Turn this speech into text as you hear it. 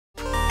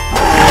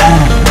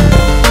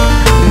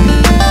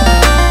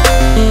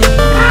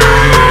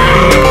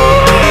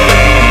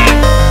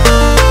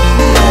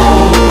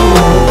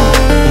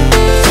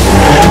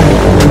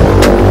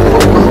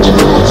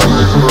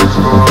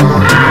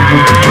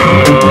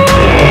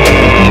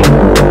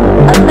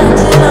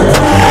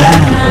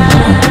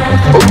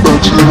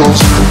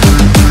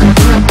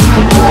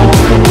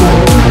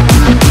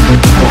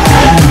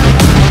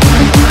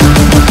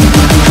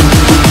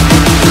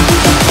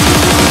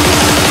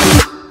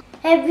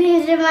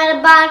Hepinize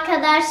merhaba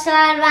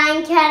arkadaşlar,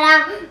 ben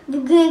Kerem.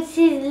 Bugün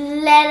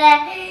sizlere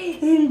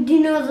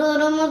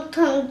dinozorumu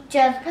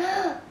tanıtacağız.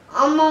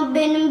 Ama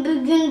benim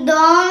bugün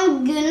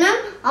doğum günüm,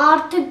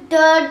 artık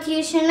 4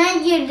 yaşına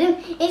girdim.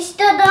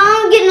 İşte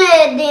doğum günü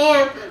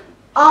hediyem.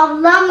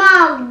 Ablam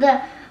aldı.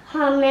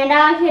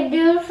 Merak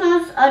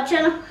ediyorsanız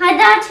açalım.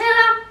 Hadi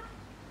açalım.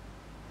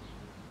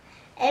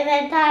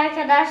 Evet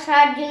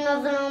arkadaşlar,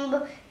 dinozorun bu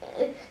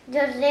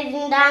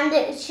gözlerinden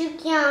de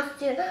ışık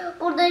yansıyor.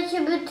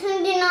 Buradaki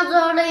bütün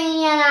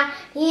dinozorların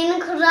yeni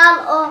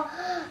kral o.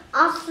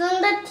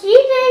 Aslında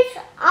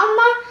T-Rex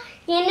ama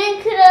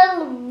yeni kral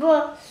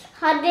bu.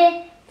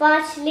 Hadi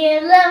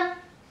başlayalım.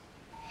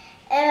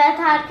 Evet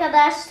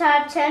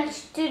arkadaşlar,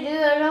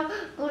 çalıştırıyorum.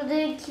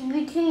 Buradaki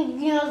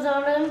bütün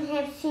dinozorların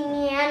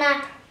hepsini yener.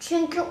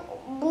 Çünkü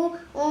bu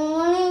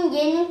onun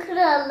yeni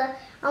kralı.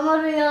 Ama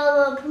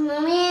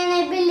robotunu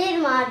yenebilir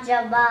mi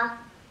acaba?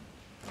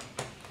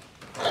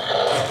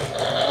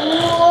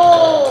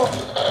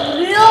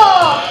 Vuruyor.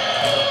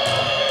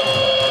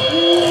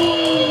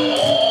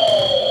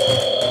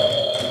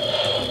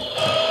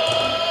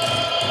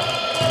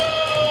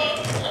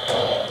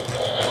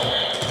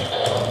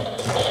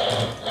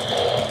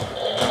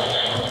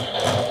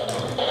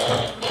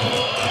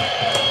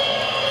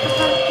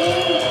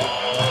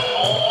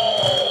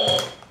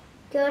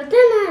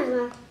 Gördünüz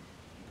mü?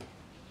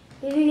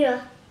 Yürüyor.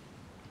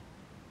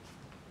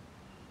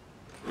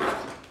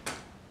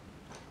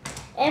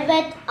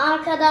 Evet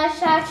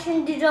arkadaşlar,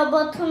 şimdi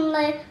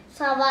robotumla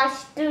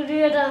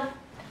savaştırıyorum.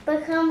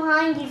 Bakalım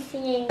hangisi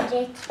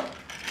yenecek.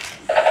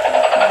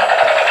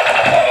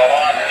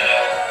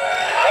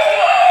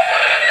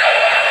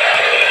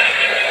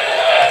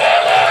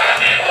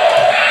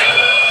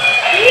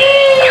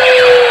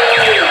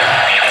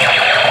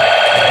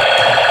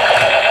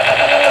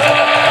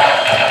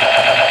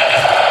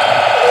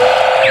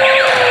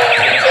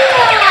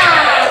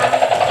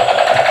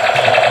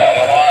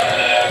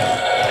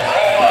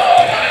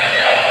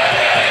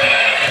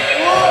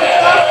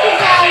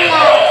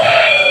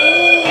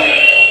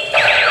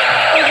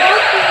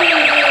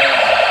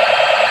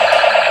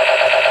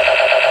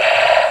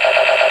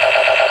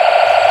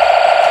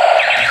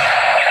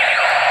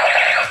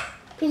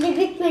 Pili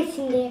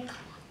bitmesin diye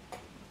kapattım.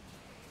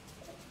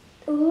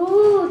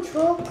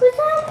 Çok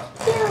güzel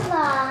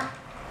gidiyorlar.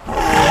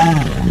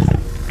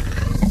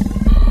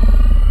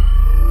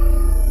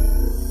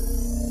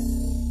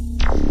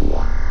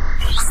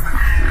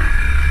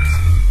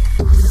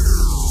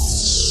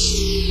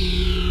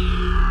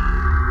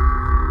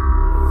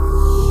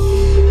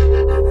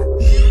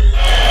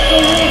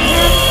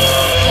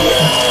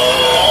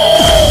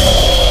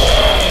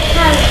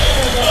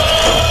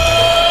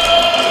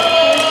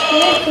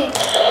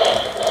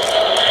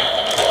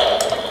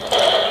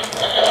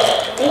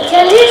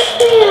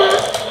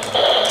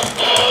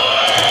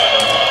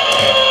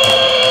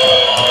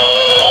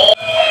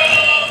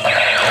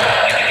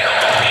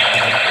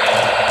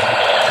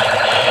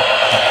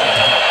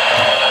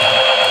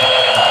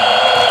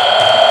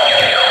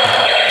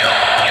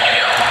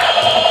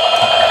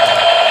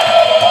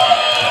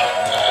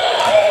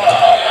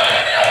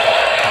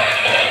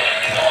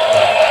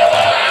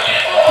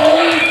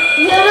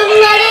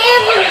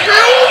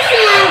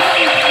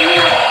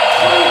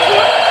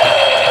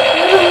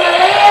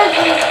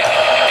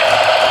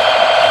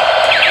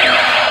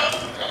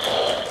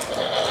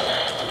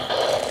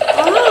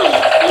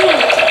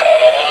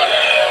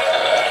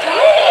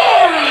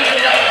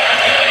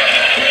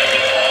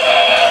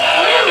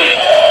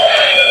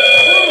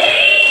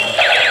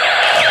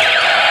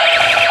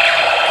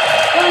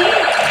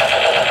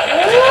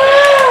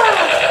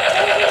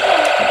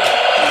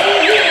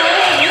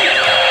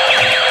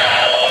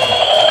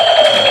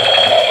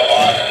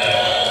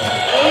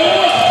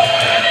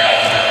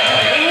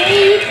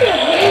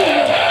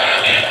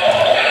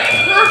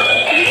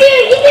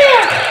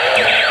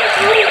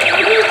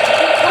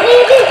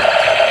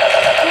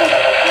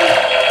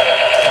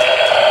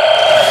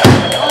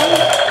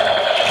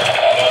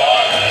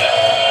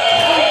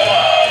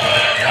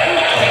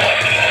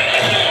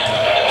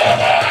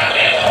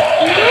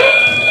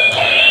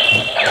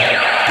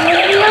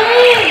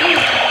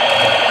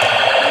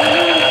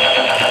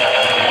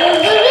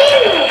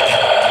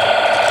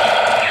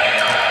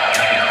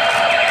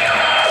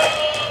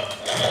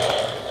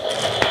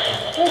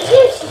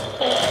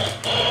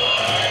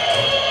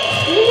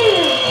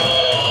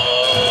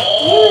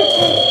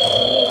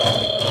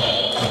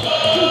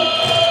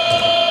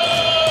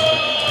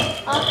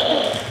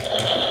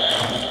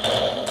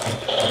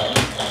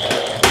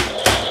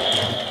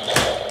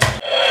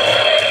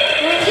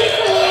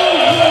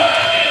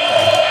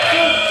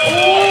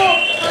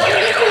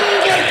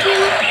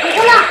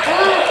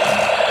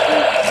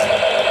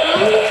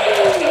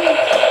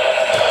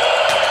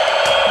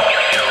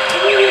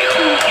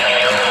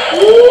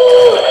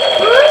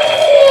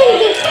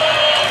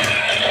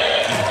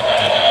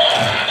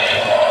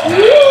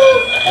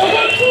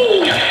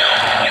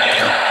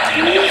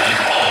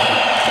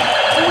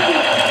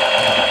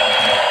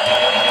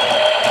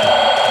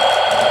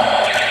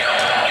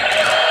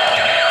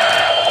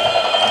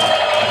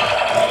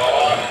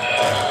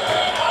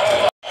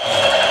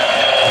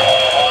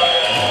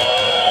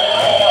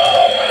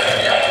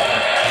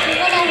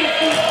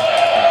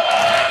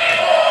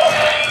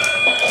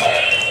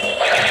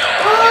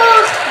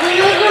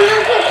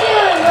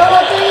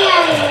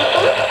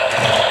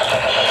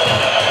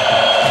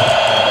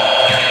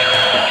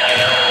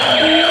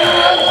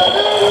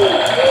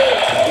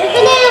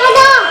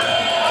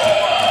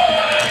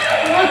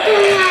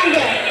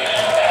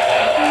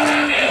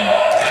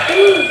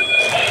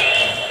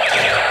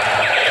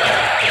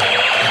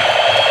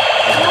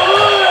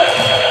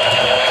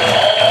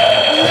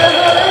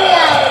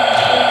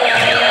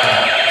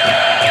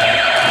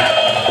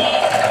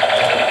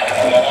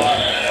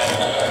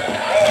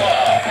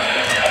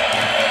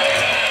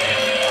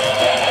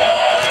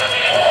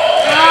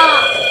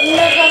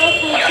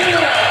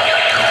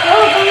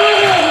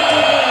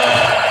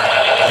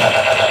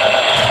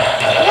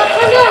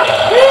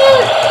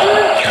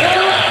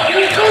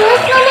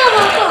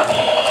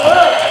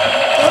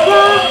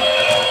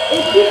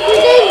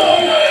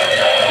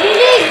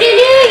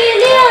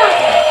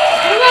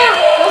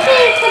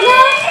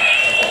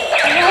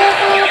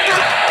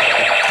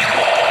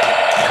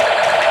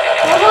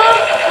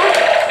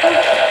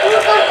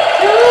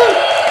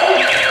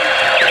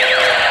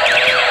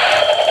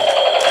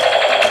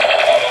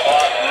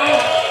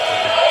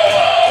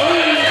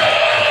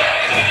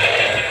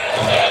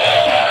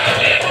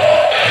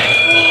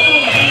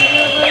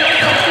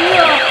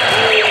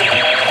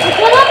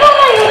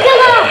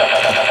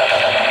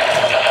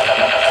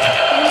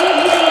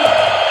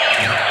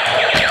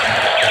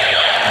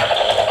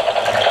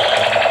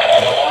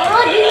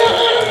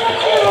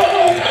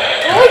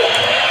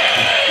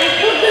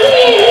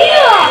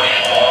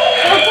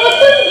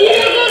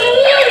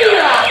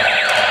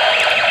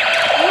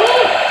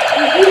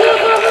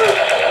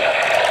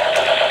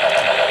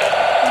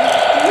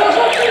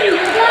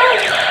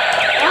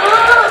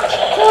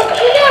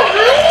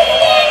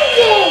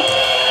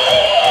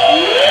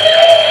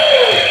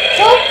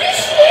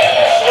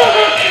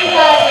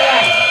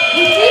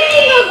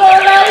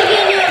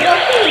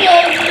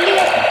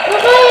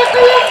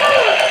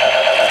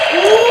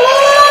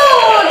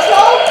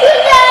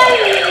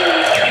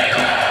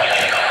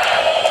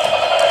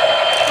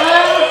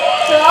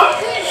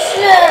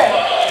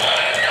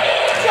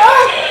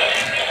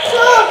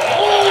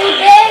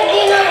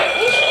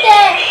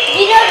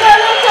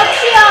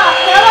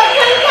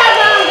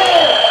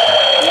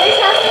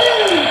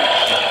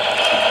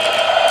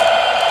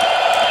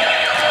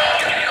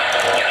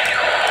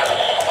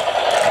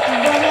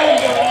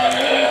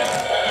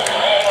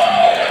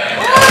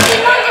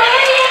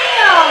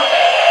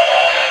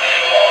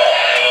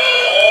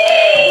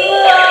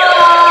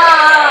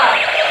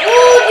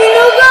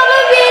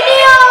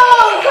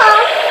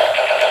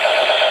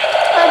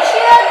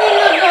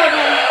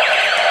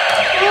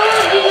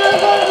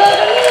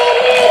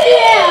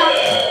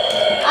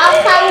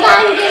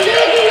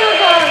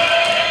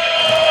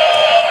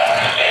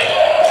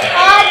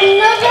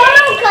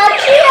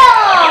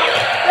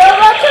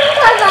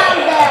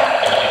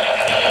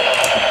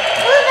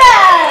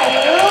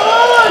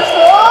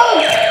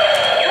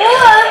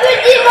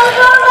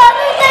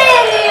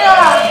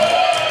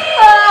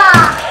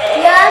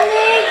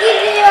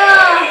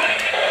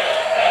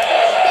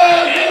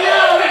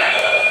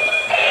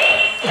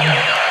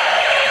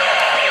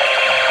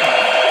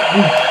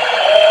 Evet,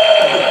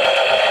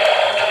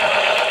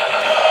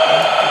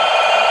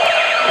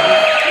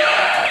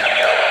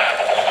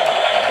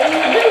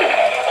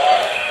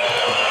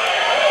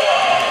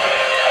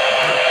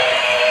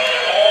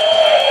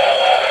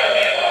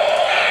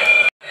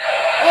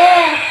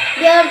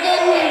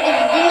 gördüğünüz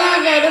gibi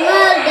dinozorum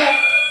öldü.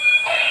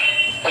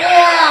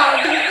 Ya,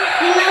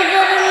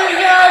 dinozorumuz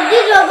öldü,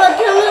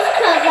 robotumuz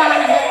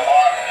kazandı.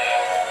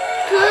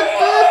 Tut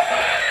tut,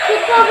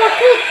 tut baba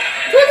tut,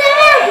 tut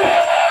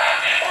evet.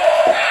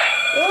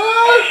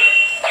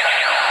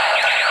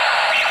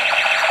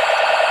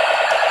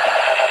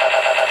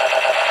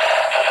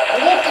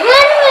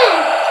 Yeter mi?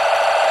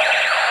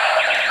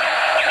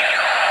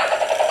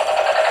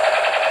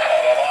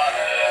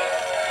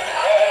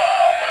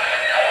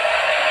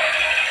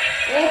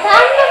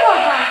 Yeter mi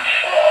baba?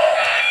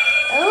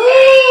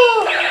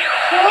 Oo,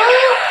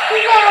 çok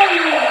güzel.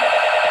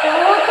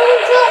 Robotum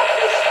çok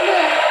güçlü.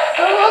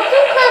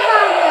 Robotum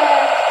kazandı.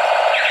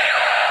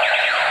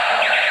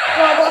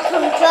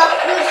 Robotum çok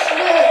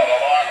güçlü.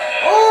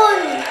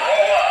 Oy.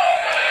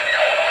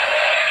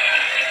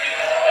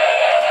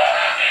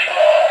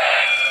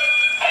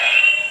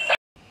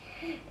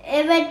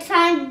 Evet,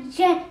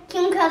 sence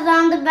kim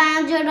kazandı?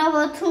 Bence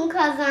robotum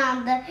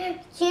kazandı.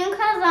 Kim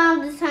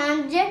kazandı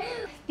sence?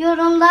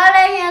 Yorumlara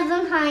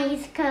yazın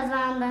hangisi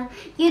kazandı.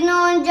 Yeni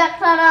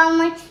oyuncaklar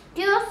almak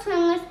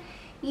istiyorsanız,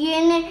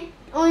 yeni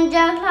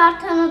oyuncaklar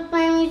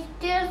tanıtmamı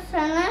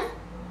istiyorsanız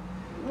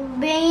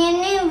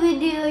beğenin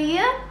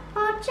videoyu.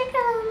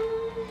 Hoşçakalın.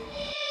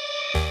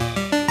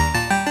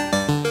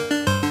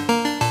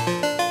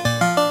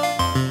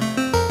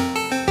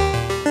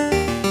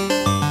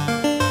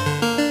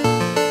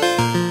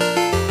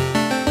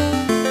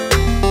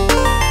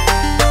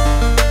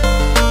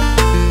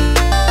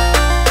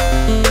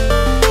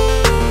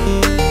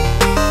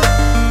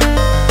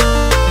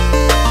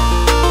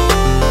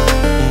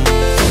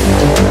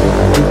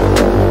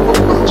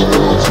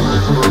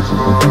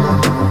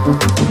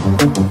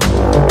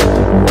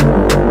 Thank you.